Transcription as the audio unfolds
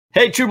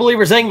Hey, True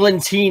Believers,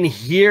 Englentine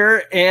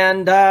here,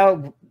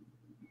 and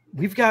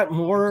we've got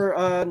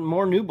more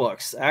new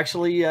books.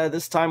 Actually,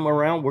 this time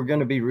around, we're going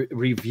to be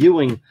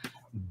reviewing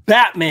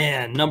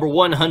Batman number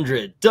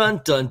 100. Dun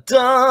dun dun.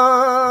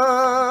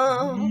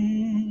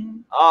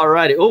 All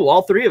righty. Oh,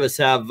 all three of us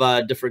have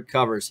different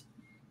covers.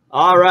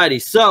 All righty.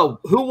 So,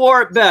 who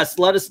wore it best?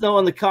 Let us know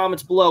in the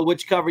comments below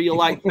which cover you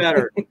like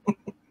better.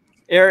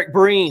 Eric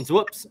Breens.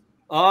 Whoops.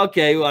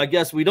 Okay, well, I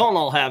guess we don't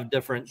all have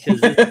different because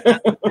his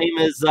name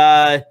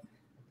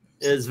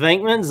is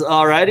VENKMAN's.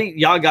 All righty.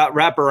 Y'all got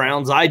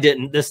wraparounds. I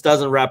didn't. This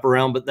doesn't wrap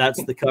around, but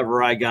that's the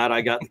cover I got.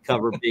 I got the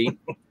cover B.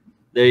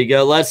 There you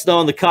go. Let us know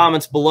in the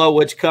comments below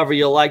which cover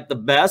you like the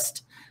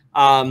best.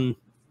 Now,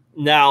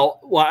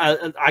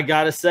 well, I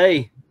got to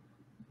say,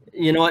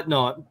 you know what?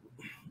 No.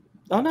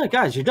 Oh, no,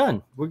 guys, you're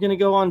done. We're going to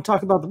go on and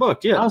talk about the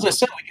book. Yeah. As I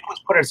said, we can always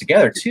put it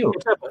together, too.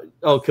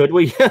 Oh, could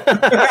we?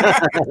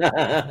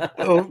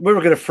 Oh, we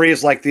were going to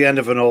freeze like the end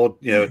of an old,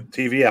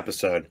 TV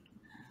episode.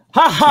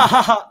 Ha,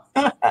 ha,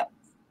 ha, ha.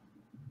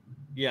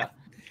 Yeah.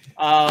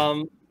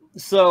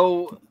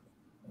 So,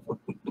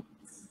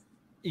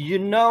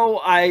 when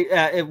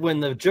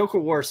the Joker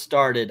War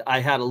started,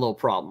 I had a little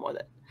problem with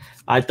it.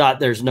 I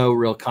thought there's no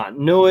real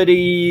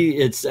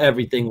continuity.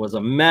 Everything was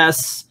a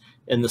mess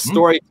in the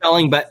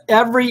storytelling, but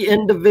every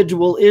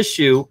individual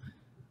issue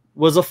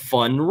was a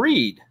fun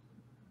read.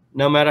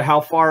 No matter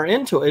how far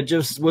into it, it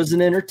just was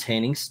an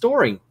entertaining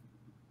story.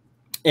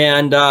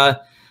 And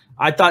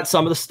I thought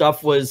some of the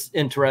stuff was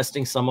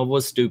interesting. Some of it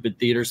was stupid.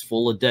 Theaters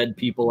full of dead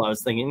people. I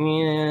was thinking,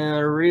 yeah,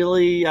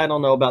 really? I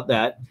don't know about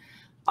that.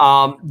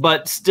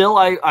 But still,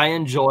 I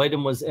enjoyed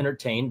and was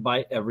entertained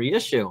by every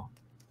issue.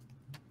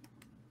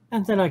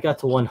 And then I got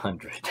to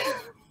 100.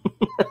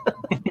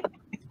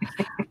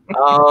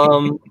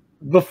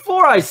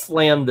 Before I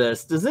slam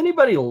this, does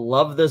anybody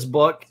love this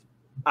book?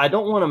 I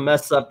don't want to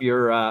mess up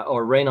your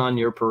or rain on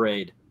your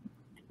parade.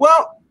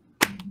 Well,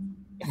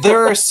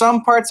 there are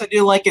some parts I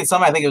do like, and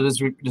some I think it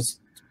was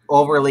just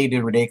overly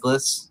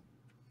ridiculous.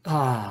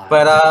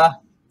 But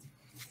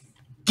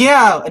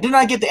yeah, I did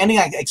not get the ending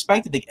I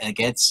expected it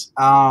gets.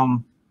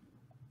 Kind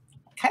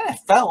of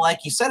felt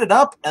like you set it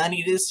up, and then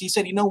he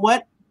said, you know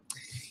what?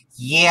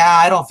 Yeah,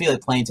 I don't feel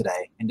like playing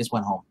today, and just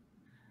went home.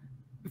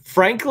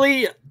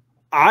 Frankly,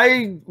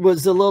 I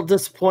was a little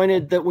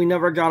disappointed that we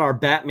never got our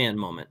Batman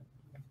moment.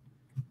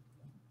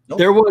 Nope.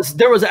 There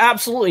was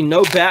absolutely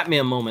no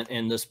Batman moment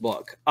in this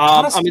book.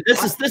 I mean,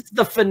 this is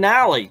the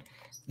finale.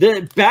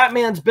 The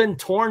Batman's been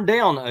torn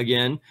down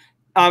again.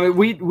 I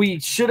mean, we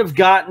should have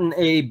gotten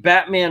a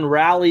Batman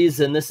rallies,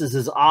 and this is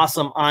his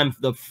awesome "I'm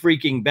the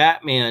freaking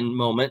Batman"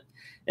 moment,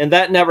 and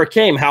that never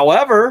came.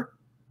 However,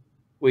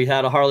 we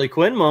had a Harley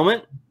Quinn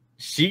moment.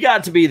 She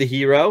got to be the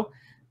hero.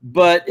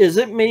 But is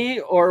it me,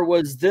 or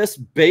was this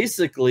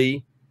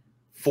basically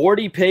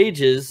 40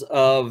 pages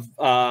of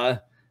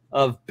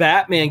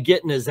Batman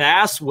getting his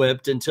ass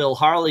whipped until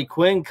Harley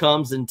Quinn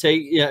comes and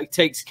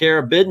takes care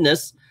of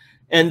business,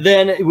 and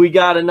then we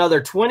got another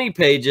 20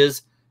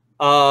 pages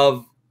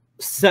of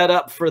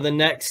setup for the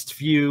next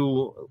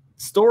few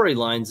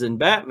storylines in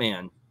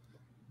Batman?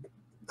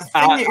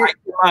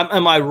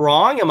 Am I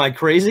wrong? Am I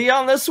crazy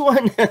on this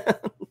one?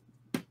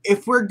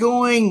 If we're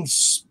going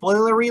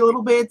spoilery a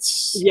little bit,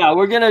 yeah,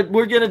 we're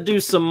gonna do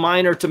some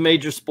minor to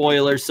major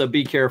spoilers, so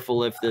be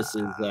careful if this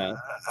is. I'm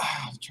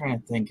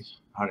trying to think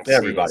how to.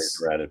 Everybody's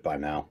read it by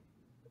now.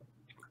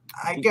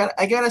 I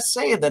gotta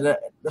say that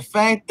the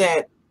fact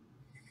that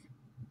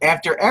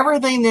after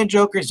everything that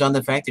Joker's done,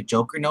 the fact that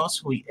Joker knows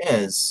who he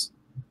is,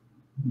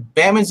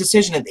 Batman's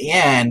decision at the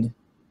end,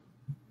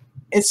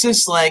 it's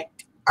just like,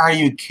 are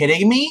you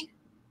kidding me?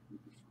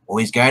 Well,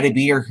 he's got to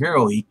be your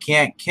hero. He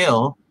can't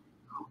kill.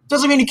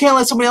 Doesn't mean you can't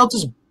let somebody else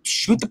just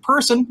shoot the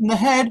person in the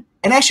head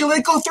and actually let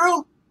it go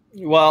through.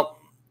 Well,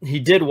 he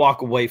did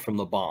walk away from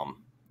the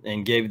bomb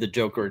and gave the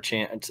Joker a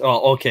chance.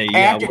 Oh, okay. Yeah.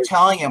 After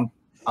telling him,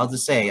 I'll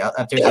just say,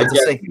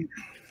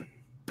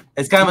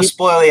 it's kind of a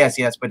spoiler, yes,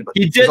 but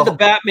he did the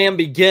Batman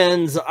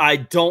Begins. I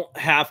don't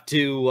have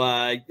to.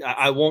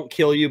 I won't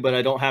kill you, but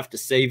I don't have to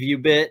save you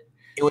bit.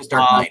 It was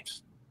Dark Knight.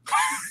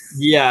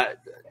 Yeah.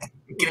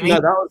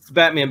 No, that was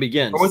Batman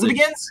Begins. Or was it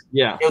Begins?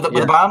 Yeah. With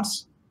the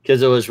bombs.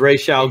 Because it was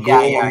Ra's al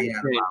Ghul.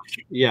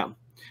 Yeah.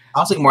 I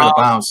was thinking more of the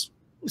bombs.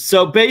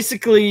 So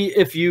basically,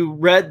 if you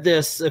read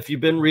this, if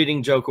you've been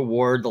reading Joker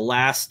War, the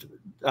last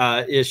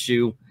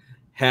issue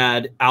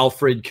had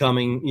Alfred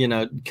coming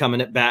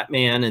at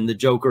Batman, and the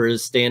Joker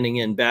is standing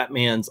in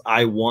Batman's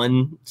I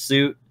Won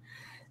suit.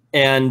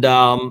 And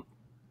I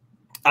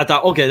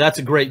thought, okay, that's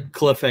a great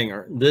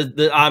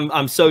cliffhanger.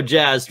 I'm so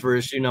jazzed for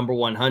issue number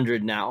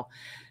 100 now.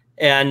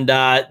 And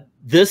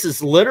this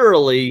is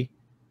literally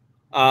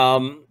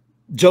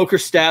Joker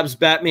stabs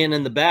Batman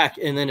in the back,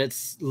 and then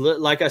it's,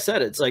 like I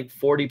said, it's like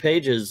 40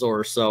 pages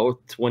or so,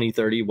 20,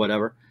 30,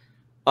 whatever,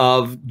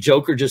 of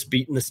Joker just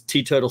beating this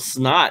teetotal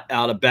snot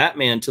out of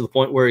Batman to the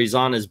point where he's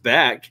on his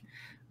back.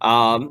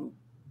 And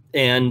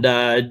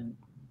then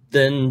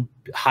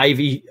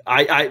Hyvee,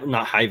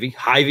 not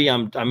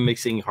Hyvee, I'm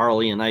mixing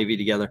Harley and Ivy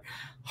together.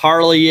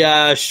 Harley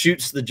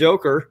shoots the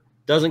Joker,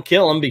 doesn't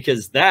kill him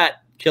because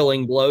that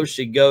killing blow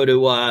should go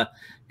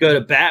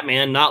to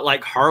Batman, not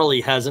like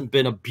Harley hasn't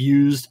been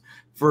abused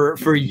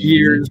for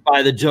years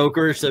by the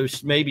Joker, so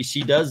maybe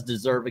she does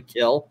deserve a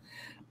kill.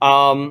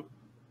 And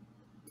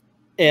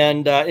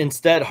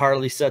instead,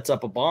 Harley sets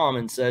up a bomb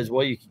and says,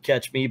 well, you can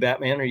catch me,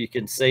 Batman, or you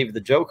can save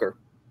the Joker.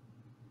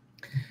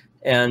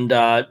 And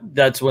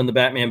that's when the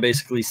Batman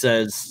basically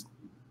says,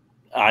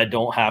 I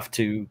don't have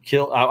to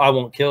kill. I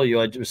won't kill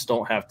you. I just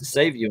don't have to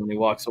save you. And he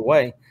walks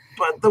away.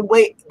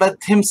 But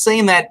him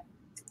saying that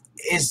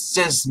is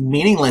just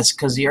meaningless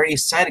because he already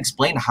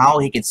explained how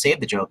he could save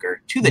the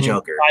Joker to the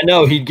Joker. I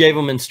know, he gave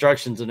him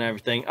instructions and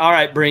everything. All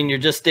right, Breen, you're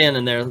just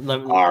standing there.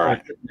 All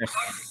right.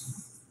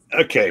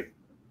 Okay.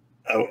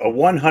 A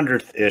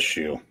 100th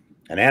issue,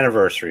 an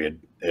anniversary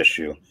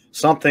issue,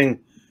 something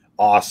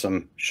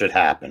awesome should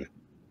happen.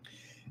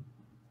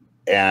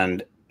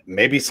 And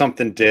maybe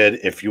something did,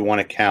 if you want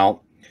to count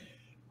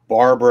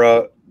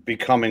Barbara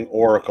becoming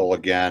Oracle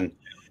again,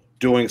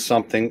 doing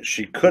something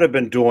she could have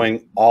been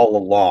doing all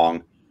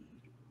along.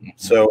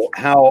 So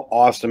how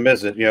awesome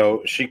is it? You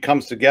know, she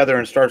comes together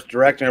and starts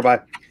directing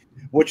everybody,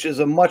 which is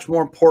a much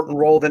more important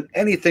role than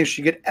anything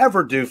she could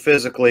ever do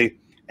physically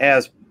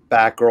as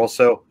Batgirl.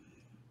 So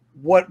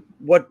what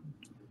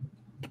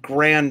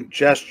grand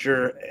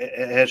gesture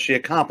has she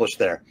accomplished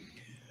there?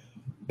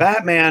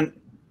 Batman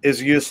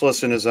is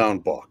useless in his own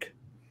book.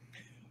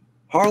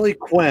 Harley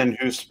Quinn,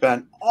 who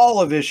spent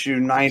all of issue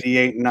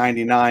 98 and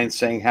 99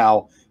 saying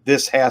how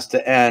this has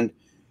to end,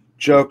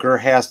 Joker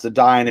has to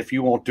die, and if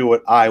you won't do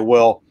it, I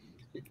will.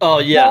 Oh,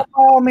 yeah. By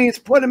all means,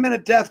 put him in a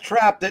death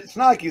trap. It's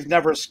not like he's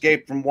never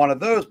escaped from one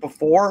of those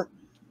before.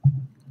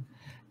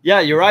 Yeah,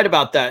 you're right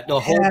about that.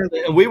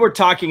 And we were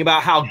talking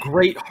about how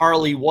great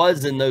Harley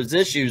was in those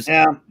issues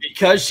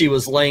because she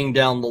was laying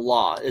down the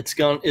law. It's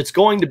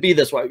going to be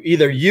this way.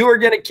 Either you are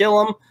going to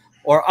kill him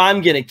or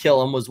I'm going to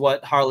kill him, was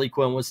what Harley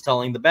Quinn was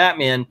telling the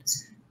Batman.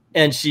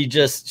 And she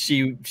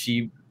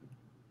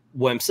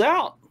wimps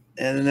out.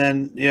 And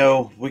then, you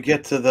know, we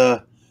get to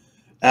the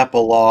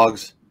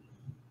epilogues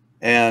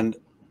and,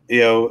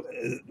 you know,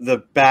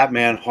 the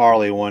Batman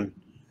Harley one.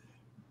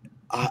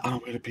 I'm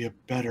going to be a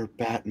better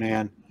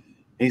Batman.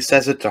 He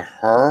says it to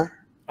her.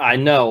 I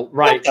know,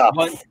 right?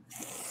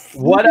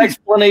 What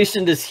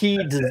explanation does he?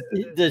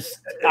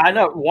 I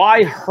know,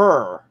 why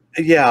her?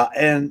 Yeah,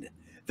 and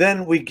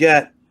then we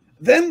get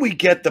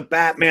the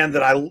Batman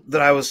that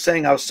I was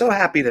saying I was so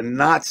happy to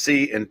not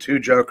see in Two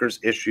Jokers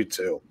issue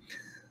 2,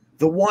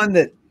 the one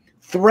that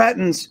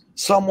threatens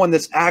someone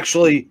that's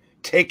actually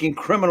taking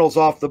criminals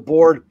off the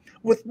board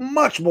with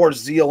much more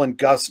zeal and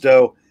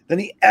gusto than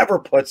he ever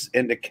puts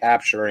into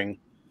capturing,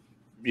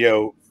 you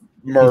know,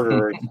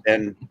 murderers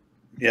and,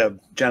 you know,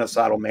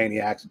 genocidal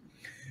maniacs.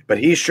 But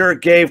he sure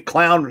gave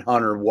Clown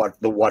Hunter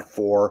what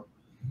for.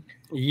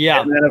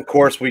 Yeah. And then of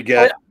course we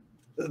get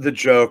the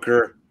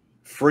Joker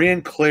free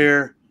and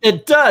clear.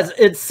 It does.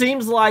 It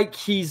seems like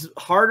he's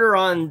harder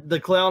on the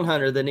Clown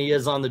Hunter than he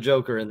is on the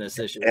Joker in this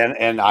issue.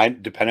 And I,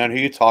 depending on who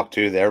you talk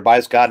to,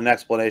 everybody's got an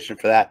explanation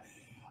for that.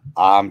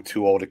 I'm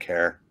too old to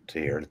care to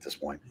hear it at this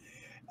point.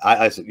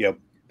 I said, you know,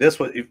 this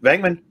was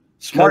VENKMAN.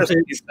 Smartest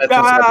it's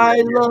guy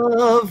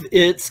love.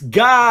 It's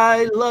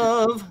guy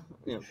love.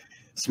 Yeah.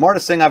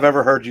 Smartest thing I've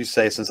ever heard you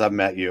say since I've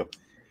met you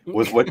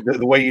was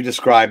the way you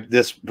described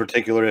this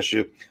particular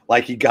issue.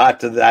 Like he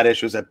got to that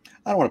issue and said,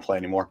 I don't want to play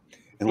anymore.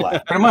 And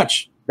left. Pretty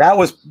much. That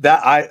was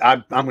that.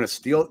 I'm going to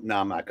steal it. No,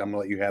 I'm not. I'm going to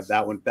let you have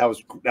that one. That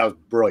was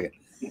brilliant.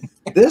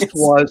 This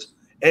was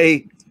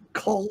a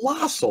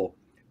colossal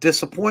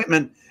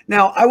disappointment.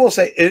 Now, I will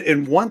say,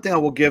 in one thing I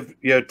will give,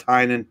 you know,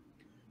 Tynan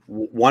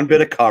one bit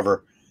of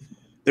cover.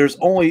 There's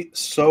only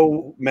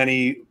so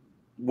many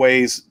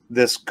ways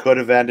this could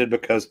have ended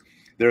because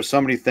there's so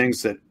many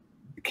things that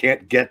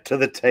can't get to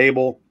the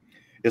table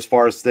as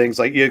far as things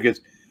like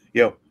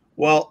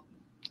well,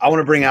 I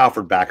want to bring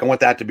Alfred back. I want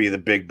that to be the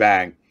big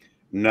bang.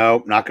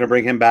 No, not going to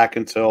bring him back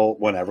until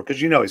whenever,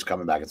 because you know he's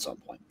coming back at some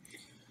point.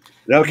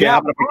 Okay,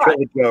 I'm going to kill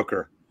the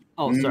Joker.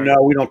 Oh, sorry.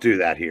 No, we don't do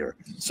that here.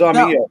 So, I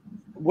mean,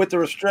 with the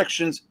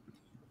restrictions,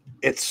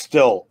 it's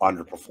still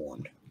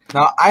underperformed.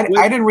 Now, I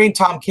didn't read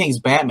Tom King's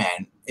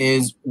Batman.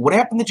 What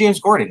happened to James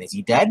Gordon? Is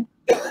he dead?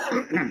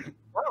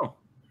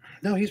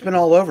 No, he's been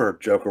all over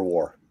Joker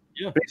War.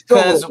 Yeah,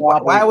 because the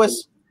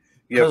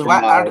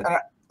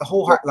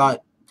whole heart,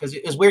 because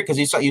it was weird because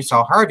you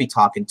saw Harvey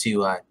talking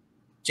to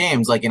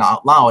James like, you know,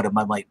 out loud, and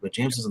I'm like, but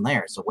James isn't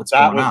there, so what's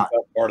going on?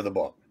 Part of the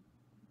book.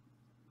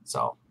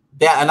 So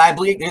yeah, and I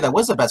believe that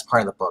was the best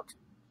part of the book.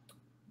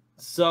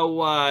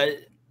 So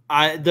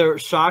there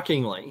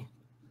shockingly,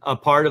 a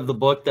part of the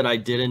book that I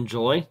did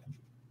enjoy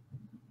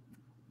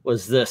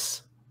was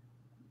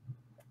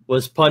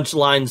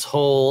Punchline's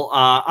whole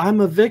I'm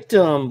a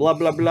victim, blah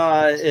blah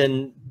blah,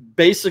 and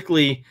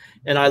basically,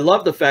 and I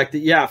love the fact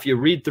that if you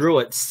read through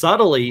it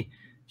subtly,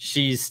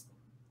 she's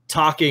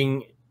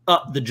talking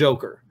up the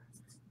Joker.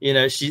 You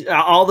know, she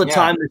all the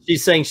time that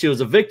she's saying she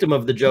was a victim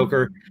of the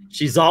Joker,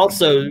 she's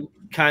also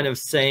kind of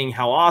saying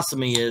how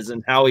awesome he is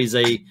and how he's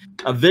a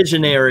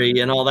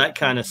visionary and all that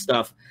kind of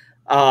stuff.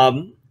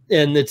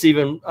 and it's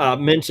even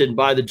mentioned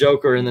by the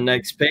Joker in the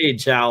next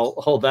page how,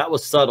 oh, that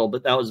was subtle,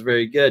 but that was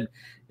very good.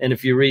 And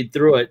if you read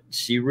through it,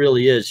 she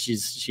really is.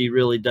 She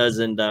really does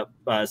end up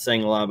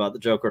saying a lot about the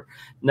Joker.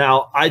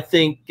 Now, I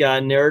think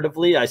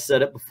narratively, I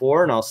said it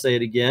before, and I'll say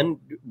it again.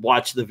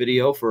 Watch the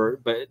video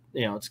but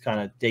you know, it's kind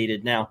of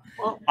dated now.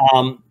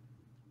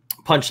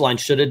 Punchline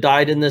should have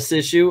died in this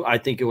issue. I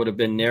think it would have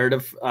been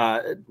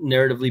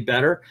narratively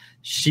better.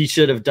 She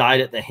should have died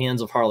at the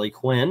hands of Harley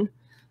Quinn.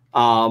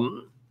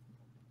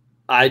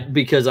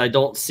 Because I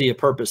don't see a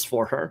purpose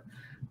for her.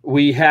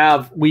 We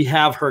have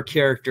her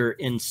character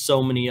in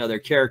so many other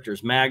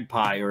characters,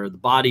 Magpie or the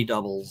Body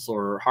Doubles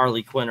or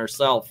Harley Quinn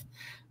herself.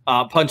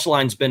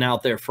 Punchline's been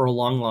out there for a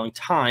long, long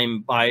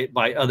time by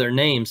other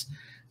names.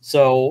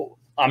 So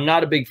I'm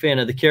not a big fan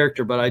of the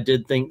character, but I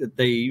did think that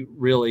they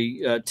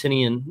really,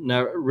 Tinian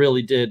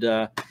really did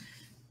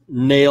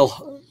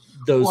nail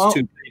those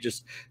 2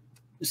 pages.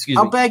 Excuse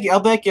me. I'll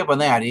back you up on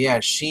that. Yeah,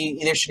 she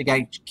either should have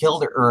got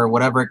killed or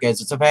whatever it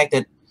is. It's the fact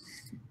that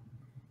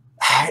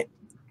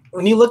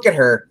when you look at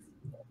her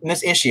in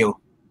this issue,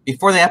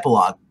 before the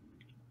epilogue,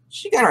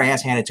 she got her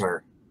ass handed to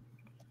her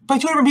by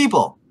 2 different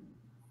people.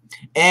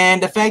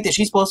 And the fact that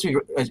she's supposed to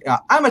be,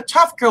 I'm a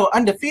tough girl,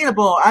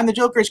 undefeatable, I'm the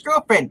Joker's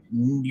girlfriend.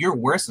 You're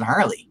worse than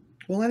Harley.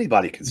 Well,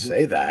 anybody can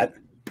say that.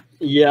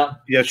 Yeah.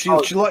 Yeah, she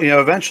you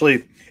know,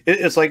 eventually,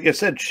 it's like I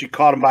said, she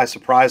caught him by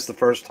surprise the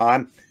first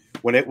time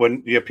when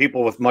you know,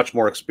 people with much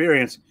more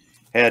experience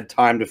had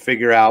time to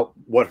figure out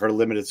what her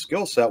limited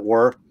skill set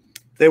were.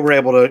 They were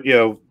able to, you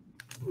know,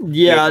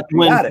 yeah,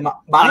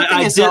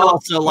 I did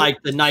also like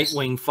like the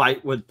Nightwing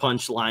fight with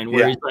Punchline,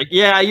 where he's like,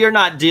 "Yeah, you're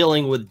not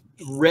dealing with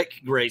Rick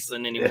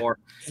Grayson anymore."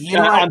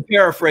 I'm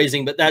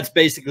paraphrasing, but that's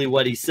basically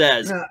what he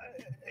says.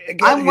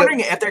 I'm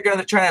wondering if they're going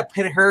to try to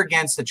pit her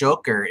against the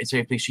Joker. It's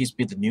if she's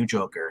be the new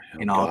Joker,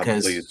 you know,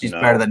 because she's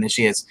better than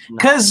she is.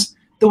 Because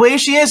the way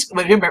she is,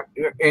 remember,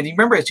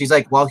 she's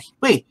like, "Well,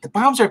 wait, the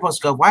bombs are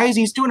supposed to go. Why is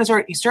he doing this?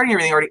 He's starting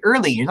everything already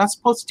early. You're not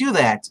supposed to do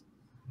that."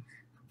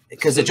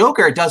 Because the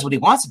Joker does what he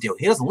wants to do.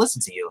 He doesn't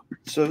listen to you.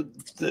 So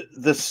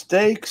the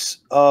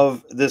stakes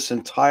of this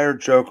entire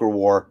Joker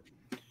war,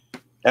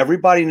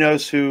 everybody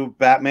knows who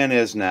Batman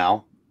is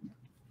now.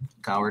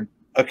 Coward.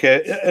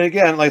 Okay, and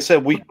again, like I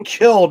said, we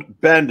killed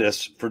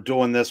Bendis for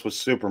doing this with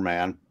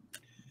Superman.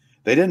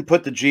 They didn't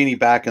put the genie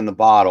back in the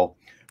bottle.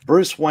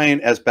 Bruce Wayne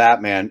as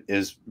Batman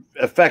is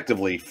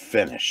effectively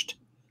finished.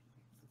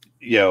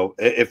 You know,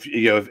 if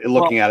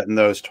looking at it in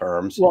those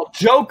terms. Well,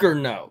 Joker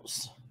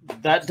knows.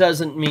 That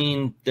doesn't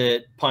mean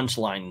that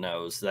Punchline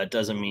knows. That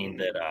doesn't mean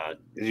that.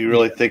 Do you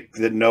really think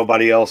that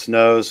nobody else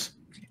knows?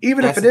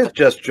 Even if it is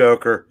just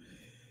Joker,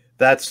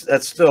 that's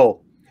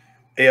still.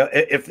 You know,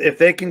 if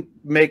they can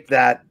make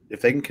that,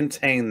 if they can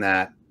contain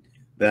that,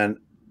 then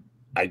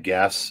I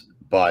guess.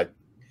 But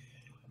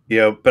you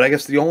know, but I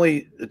guess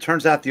it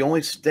turns out the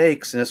only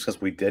stakes in this,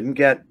 because we didn't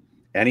get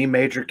any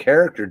major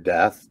character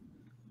death,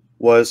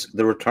 was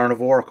the return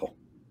of Oracle.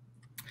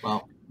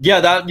 Well.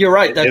 Yeah, you're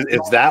right.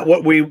 Is that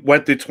what we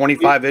went through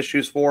 25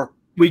 issues for?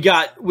 We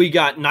got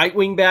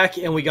Nightwing back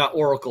and we got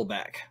Oracle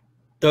back.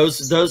 That's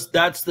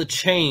the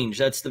change.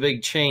 That's the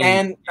big change.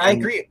 And I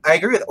agree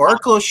with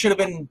Oracle. She should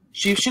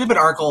have been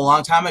Oracle a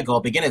long time ago.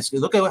 Beginning,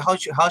 look at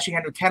how she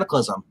handled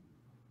Cataclysm.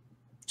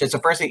 Just the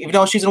first thing, even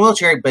though she's in a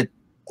wheelchair, but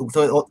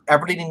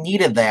everybody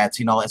needed that,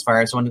 you know, as far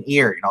as an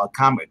ear, you know, a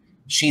comic.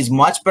 She's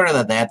much better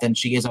than that than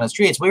she is on the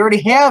streets. We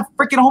already have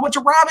freaking a whole bunch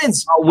of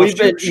Robins.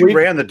 She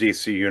ran the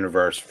DC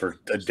universe for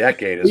a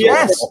decade.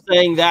 Yes,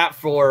 saying that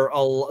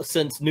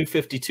since New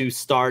 52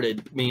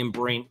 started. Me and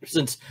Brain,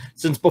 since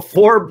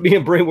before me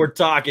and Brain were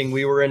talking,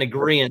 we were in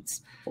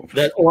agreement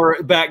that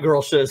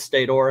Batgirl should have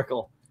stayed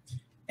Oracle.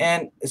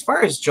 And as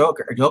far as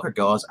Joker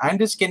goes, I'm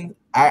just getting.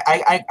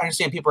 I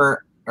understand people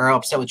are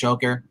upset with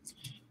Joker.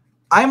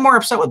 I'm more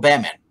upset with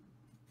Batman.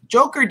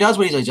 Joker does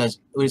what he's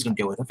going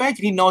to do with the fact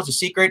that he knows the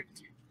secret.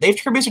 They've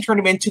basically turned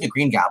him into the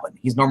Green Goblin.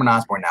 He's Norman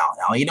Osborn now.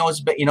 Now he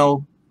knows, you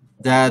know,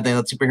 the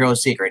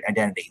superhero's secret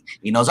identity.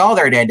 He knows all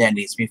their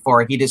identities.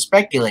 Before he just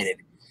speculated.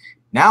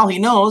 Now he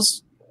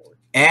knows.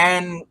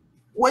 And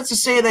what's to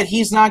say that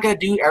he's not going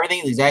to do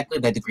everything exactly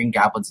that the Green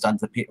Goblin's done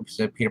to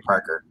Peter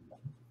Parker?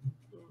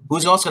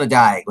 Who's else going to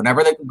die?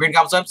 Whenever the Green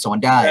Goblin's up, someone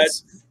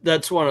dies.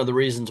 That's one of the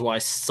reasons why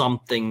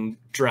something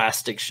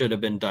drastic should have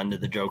been done to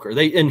the Joker.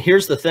 And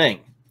here's the thing.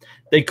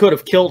 They could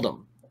have killed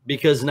him,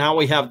 because now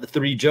we have the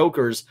 3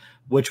 Jokers,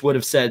 which would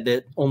have said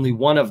that only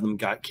one of them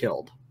got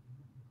killed.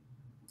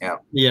 Yeah.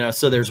 You know,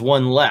 so there's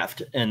one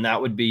left, and that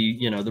would be,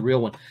 you know, the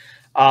real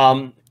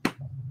one.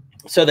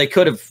 So they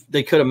could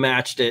have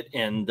matched it,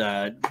 and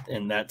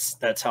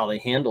that's how they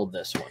handled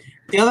this one.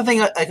 The other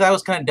thing I thought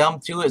was kind of dumb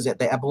too is that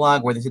the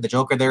epilogue where they see the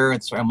Joker there,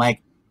 I'm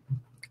like,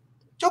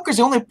 Joker's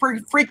the only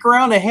freak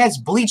around that has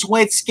bleached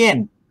white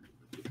skin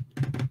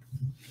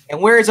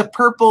and wears a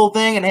purple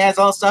thing and has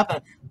all stuff.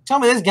 And tell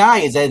me, this guy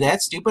is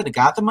that stupid? A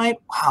Gothamite?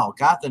 Wow,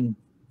 Gotham.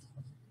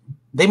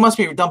 They must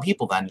be dumb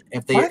people then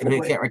if they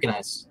can't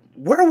recognize.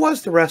 Where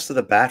was the rest of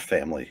the Bat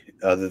family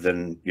other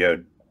than, you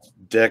know,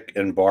 Dick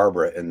and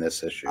Barbara in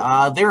this issue?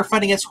 They were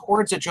fighting against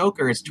hordes of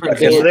Jokers.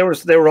 Okay, so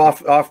they were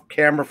off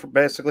camera for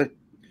basically.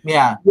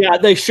 Yeah, yeah,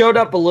 they showed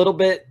up a little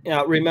bit.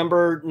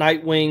 Remember,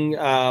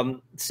 Nightwing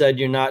said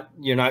you're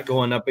not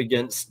going up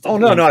against. Oh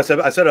no, I said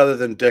other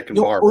than Dick and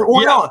Barbara.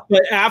 Yeah,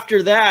 but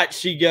after that,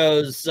 she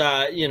goes.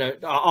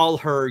 All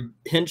her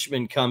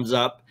henchmen comes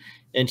up,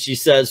 and she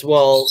says,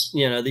 "Well,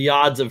 the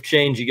odds have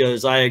changed." He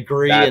goes, "I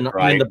agree," and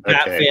the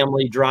Bat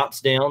family drops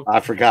down. I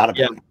forgot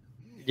about it.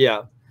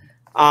 Yeah.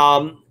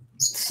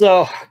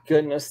 So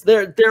goodness,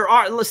 there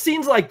are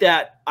scenes like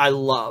that I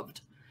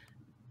loved.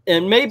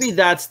 And maybe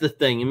that's the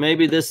thing. And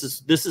maybe this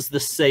is the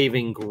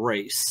saving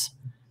grace.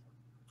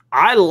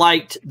 I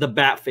liked the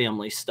Bat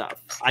family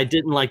stuff. I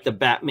didn't like the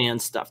Batman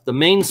stuff. The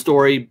main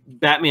story,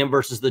 Batman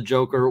versus the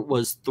Joker,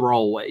 was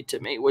throwaway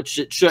to me, which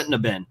it shouldn't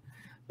have been.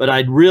 But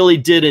I really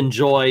did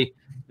enjoy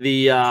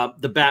the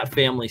Bat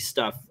family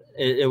stuff.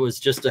 It was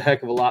just a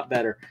heck of a lot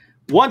better.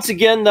 Once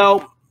again,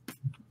 though,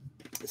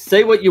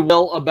 say what you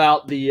will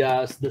about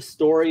the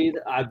story.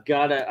 I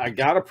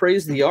gotta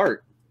praise the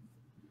art.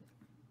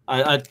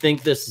 I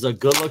think this is a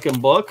good-looking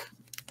book.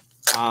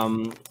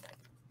 I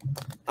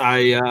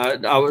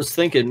was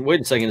thinking, wait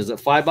a second, is it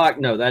 $5?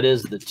 No, that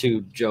is the 2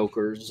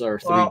 Jokers or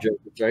 3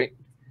 Jokers, right?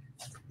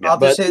 I'll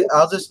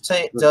just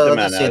say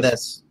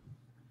this: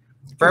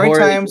 for every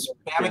time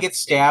Batman gets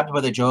stabbed by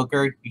the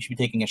Joker, you should be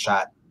taking a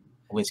shot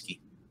of whiskey.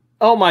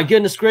 Oh my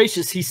goodness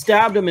gracious! He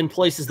stabbed him in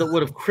places that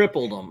would have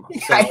crippled him.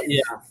 So,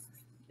 yeah,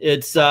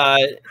 it's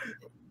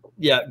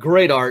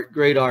great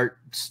art,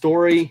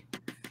 story.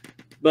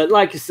 But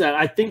like I said,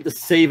 I think the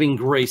saving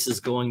grace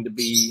is going to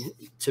be,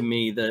 to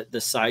me,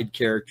 the side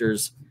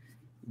characters.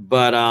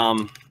 But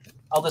I'll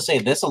just say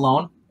this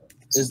alone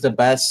is the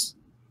best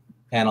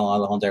panel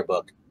on the whole entire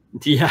book.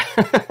 Yeah.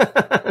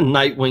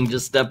 Nightwing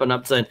just stepping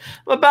up saying,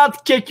 "I'm about to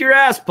kick your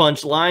ass,"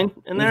 punchline.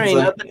 And there ain't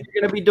nothing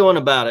you're going to be doing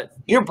about it.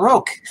 You're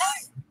broke.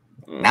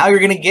 Now you're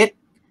going to get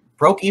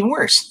broke even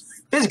worse,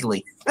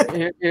 physically.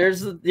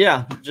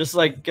 Just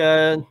like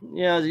you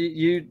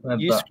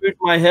screwed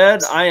my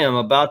head. I am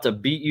about to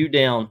beat you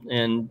down,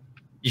 and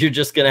you're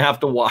just gonna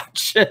have to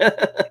watch.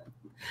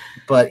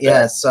 But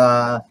yes,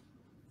 I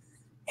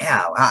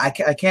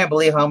can't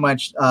believe how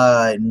much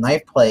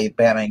knife play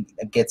Batman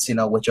gets,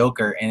 with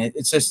Joker, and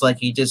it's just like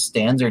he just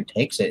stands there and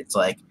takes it. It's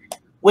like,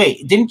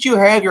 wait, didn't you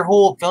have your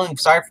whole feeling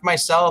sorry for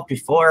myself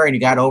before, and you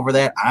got over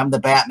that? I'm the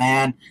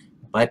Batman,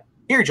 but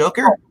here,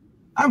 Joker,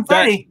 I'm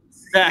funny.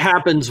 That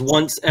happens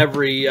once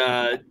every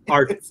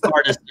artist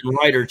and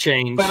writer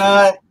change.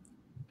 But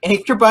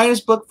if you're buying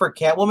this book for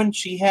Catwoman,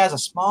 she has a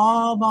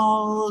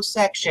small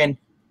section.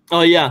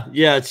 Oh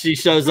yeah, she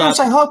shows up.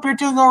 I hope you're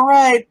doing all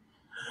right.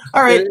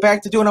 All right,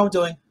 back to doing what I'm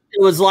doing.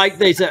 It was like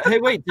they said, "Hey,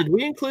 wait, did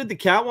we include the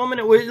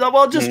Catwoman?"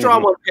 Well, just draw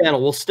one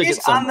panel. We'll stick it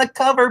somewhere. She's on the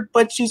cover,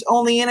 but she's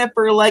only in it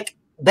for like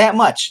that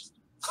much.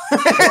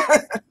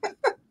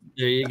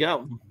 There you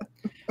go.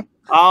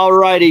 All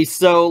righty,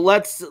 so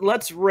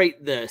let's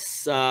rate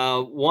this.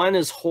 1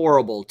 is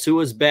horrible, 2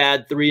 is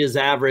bad, 3 is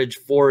average,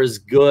 4 is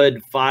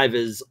good, 5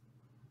 is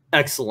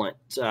excellent.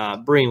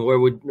 Breen,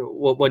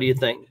 what do you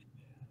think?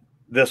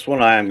 This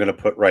one I am going to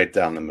put right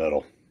down the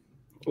middle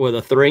with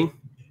a 3.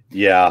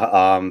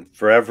 Yeah,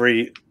 for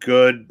every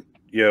good,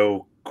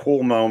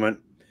 cool moment,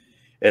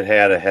 it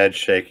had a head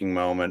shaking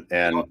moment,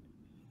 and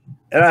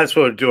I just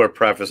want to do a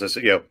preface.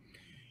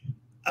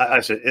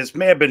 I said it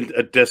may have been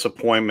a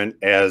disappointment,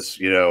 as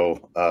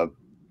a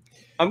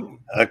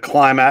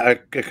climax,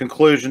 a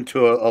conclusion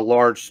to a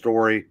large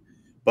story,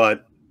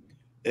 but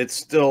it's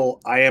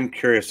still. I am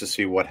curious to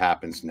see what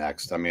happens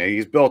next. I mean,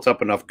 he's built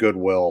up enough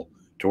goodwill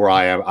to where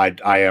I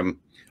am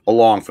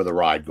along for the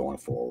ride going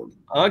forward.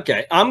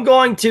 Okay, I'm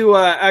going to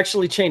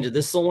actually change it.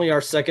 This is only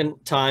our second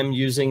time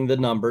using the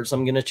numbers.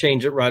 I'm going to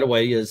change it right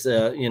away. I'm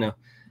going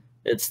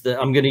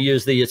to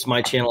use the "it's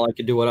my channel, I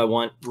can do what I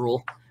want"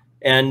 rule.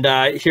 And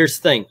here's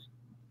the thing.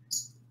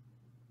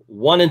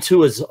 1 and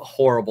 2 is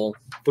horrible.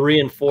 3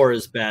 and 4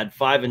 is bad.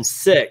 5 and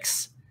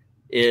 6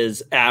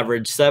 is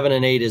average. 7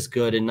 and 8 is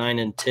good. And 9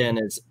 and 10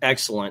 is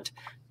excellent.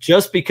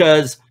 Just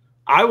because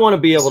I want to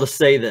be able to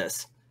say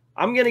this.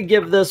 I'm going to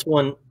give this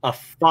one a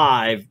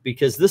 5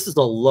 because this is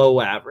a low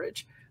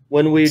average.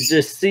 When we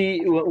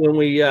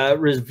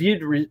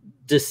reviewed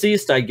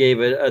Deceased, I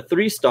gave it a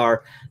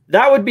 3-star.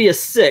 That would be a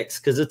 6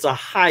 because it's a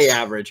high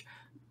average.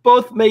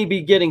 Both may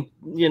be getting,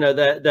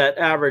 that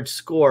average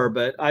score,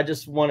 but I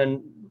just want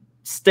to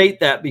state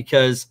that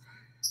because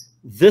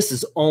this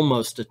is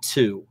almost a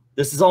 2.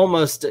 This is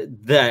almost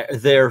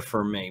there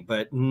for me,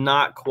 but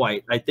not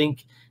quite. I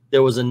think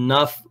there was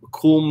enough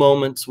cool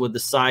moments with the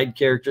side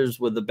characters,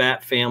 with the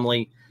Bat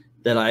family,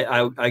 that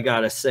I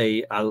gotta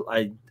say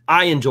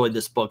I enjoyed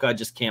this book. I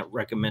just can't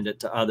recommend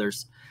it to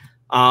others.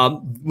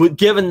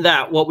 Given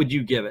that, what would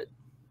you give it?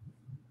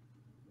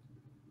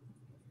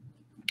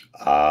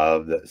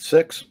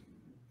 6.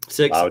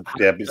 6. I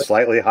would be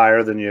slightly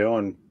higher than you.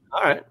 And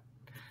all right.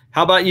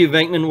 How about you,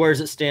 Venkman? Where does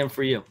it stand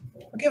for you?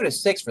 I'll give it a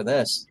 6 for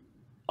this.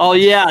 Oh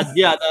yeah.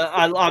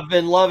 I've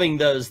been loving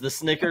those. The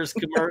Snickers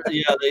commercial.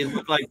 Yeah, they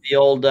look like the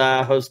old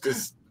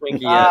Hostess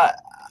Twinkie.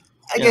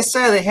 like I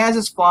said, it has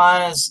its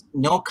flaws.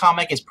 No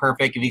comic is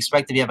perfect. If you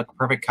expect to have a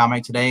perfect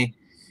comic today,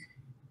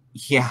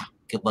 yeah,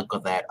 good luck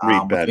with that.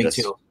 With me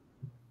too.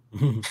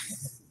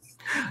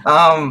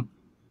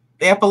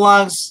 The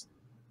epilogues,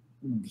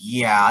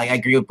 yeah, I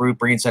agree with Bruce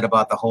Breen said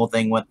about the whole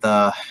thing with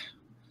the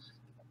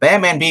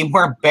Batman being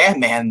more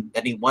Batman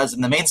than he was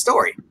in the main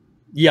story.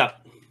 Yeah.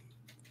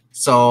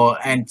 So,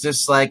 and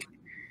just like,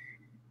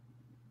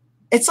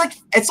 it's like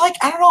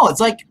I don't know. It's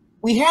like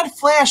we had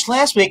Flash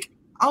last week.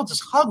 I'll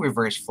just hug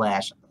Reverse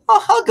Flash. I'll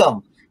hug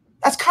him.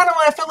 That's kind of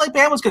what I felt like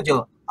Batman was gonna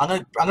do.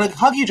 I'm gonna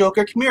hug you,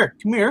 Joker. Come here,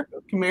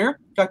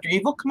 Dr.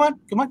 Evil. Come on.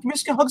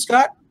 Just gonna hug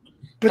Scott.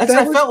 But that's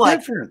that what I felt like.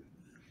 Different.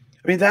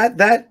 I mean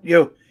that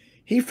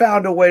he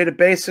found a way to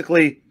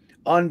basically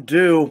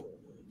undo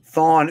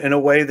Thawne in a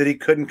way that he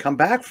couldn't come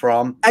back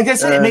from. I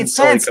guess it made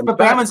sense, but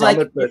Batman's like,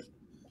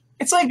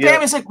 it's like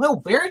Batman's like, well,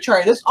 Barry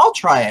tried this. I'll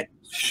try it.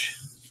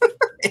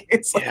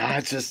 It's like, yeah,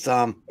 it's just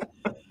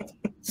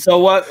So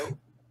what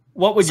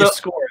would you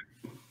score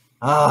it?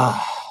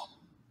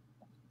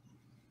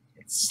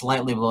 It's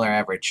slightly below our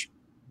average.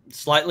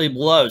 Slightly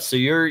below. So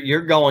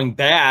you're going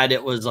bad.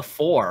 It was a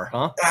 4,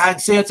 huh?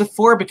 I'd say it's a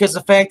 4 because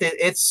the fact that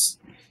it's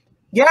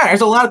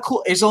there's a lot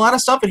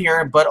of stuff in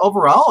here, but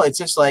overall it's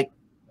just like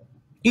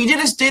he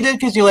just did it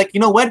because you're like, you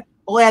know what?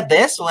 We'll add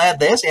this, add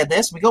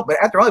this. We go, but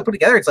after all we put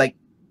together, it's like,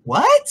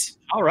 what?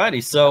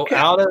 Alrighty. So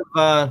out of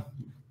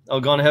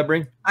go on ahead,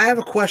 Breen. I have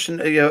a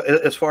question.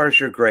 As far as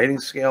your grading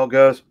scale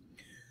goes,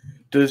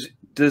 does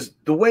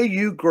the way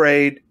you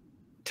grade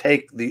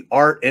take the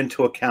art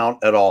into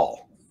account at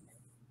all?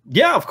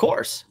 Yeah, of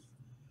course.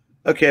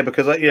 Okay,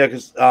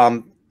 because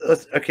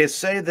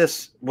say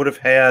this would have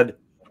had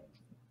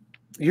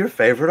your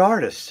favorite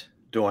artist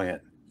doing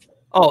it.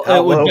 Oh,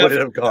 how low would it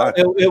have gone?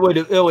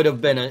 It would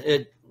have been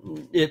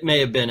it may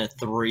have been a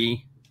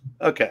 3.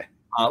 Okay.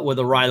 With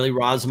a Riley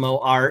Rosmo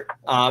art.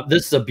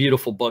 This is a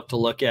beautiful book to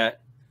look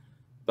at.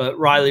 But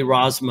Riley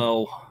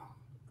Rosmo.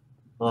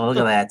 Oh, look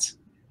at that.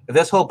 If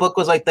this whole book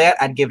was like that,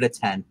 I'd give it a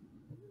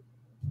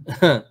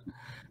 10.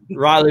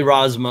 Riley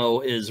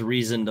Rosmo is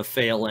reason to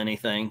fail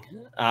anything.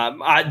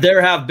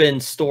 There have been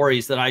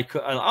stories that I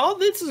could. Oh,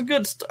 this is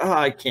good.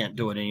 I can't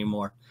do it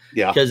anymore.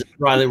 Yeah, because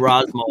Riley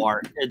Rosmo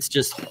art. It's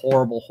just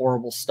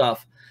horrible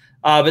stuff.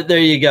 But there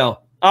you go.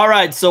 All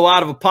right. So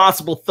out of a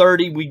possible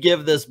 30, we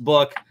give this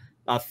book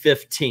a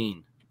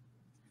 15,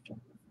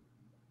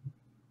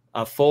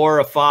 a 4,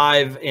 a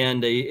 5,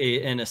 and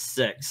a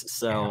 6.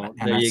 So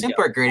and a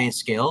simpler grading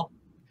scale,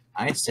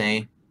 I'd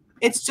say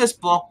it's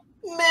just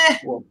meh.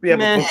 Well, yeah,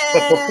 meh.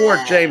 But before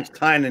James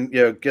Tynan,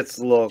 gets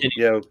a little,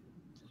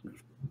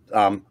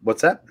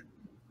 what's that?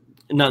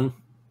 None.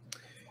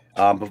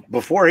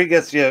 Before he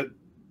gets,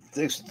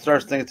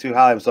 starts thinking too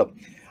highly of himself,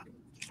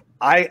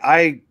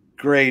 I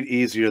grade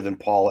easier than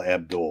Paula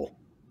Abdul.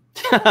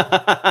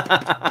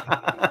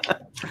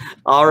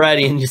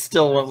 Alrighty, and you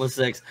still went with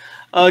 6.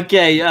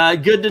 Okay,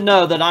 good to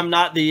know that I'm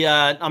not the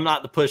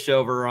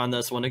pushover on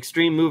this one.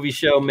 Extreme Movie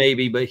Show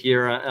maybe, but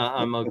here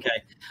I'm okay.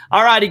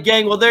 Alrighty,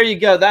 gang. Well, there you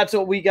go. That's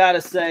what we got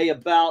to say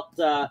about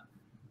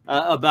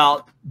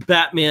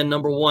Batman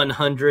number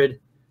 100.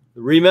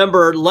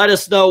 Remember, let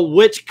us know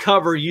which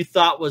cover you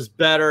thought was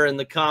better in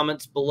the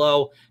comments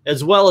below,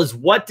 as well as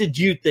what did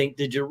you think?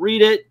 Did you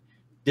read it?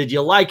 Did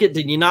you like it?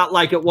 Did you not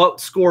like it? What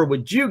score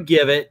would you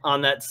give it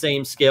on that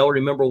same scale?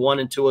 Remember, 1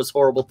 and 2 is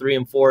horrible, 3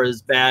 and 4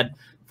 is bad,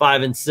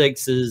 5 and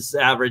 6 is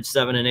average,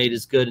 7 and 8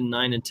 is good, and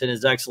 9 and 10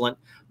 is excellent.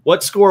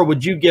 What score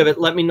would you give it?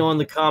 Let me know in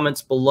the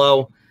comments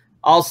below.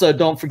 Also,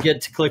 don't forget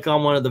to click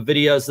on one of the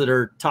videos that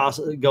are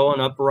going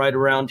up right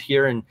around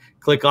here and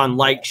click on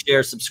like,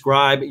 share,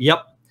 subscribe.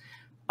 Yep.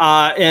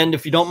 And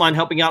if you don't mind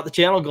helping out the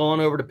channel, go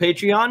on over to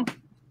Patreon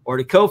or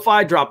to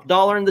Ko-Fi, drop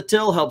 $1 in the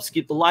till, helps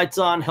keep the lights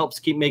on, helps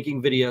keep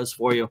making videos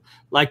for you.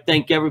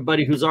 Thank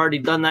everybody who's already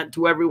done that,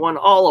 to everyone,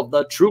 all of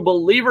the true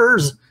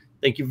believers.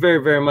 Thank you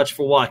very, very much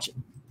for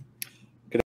watching.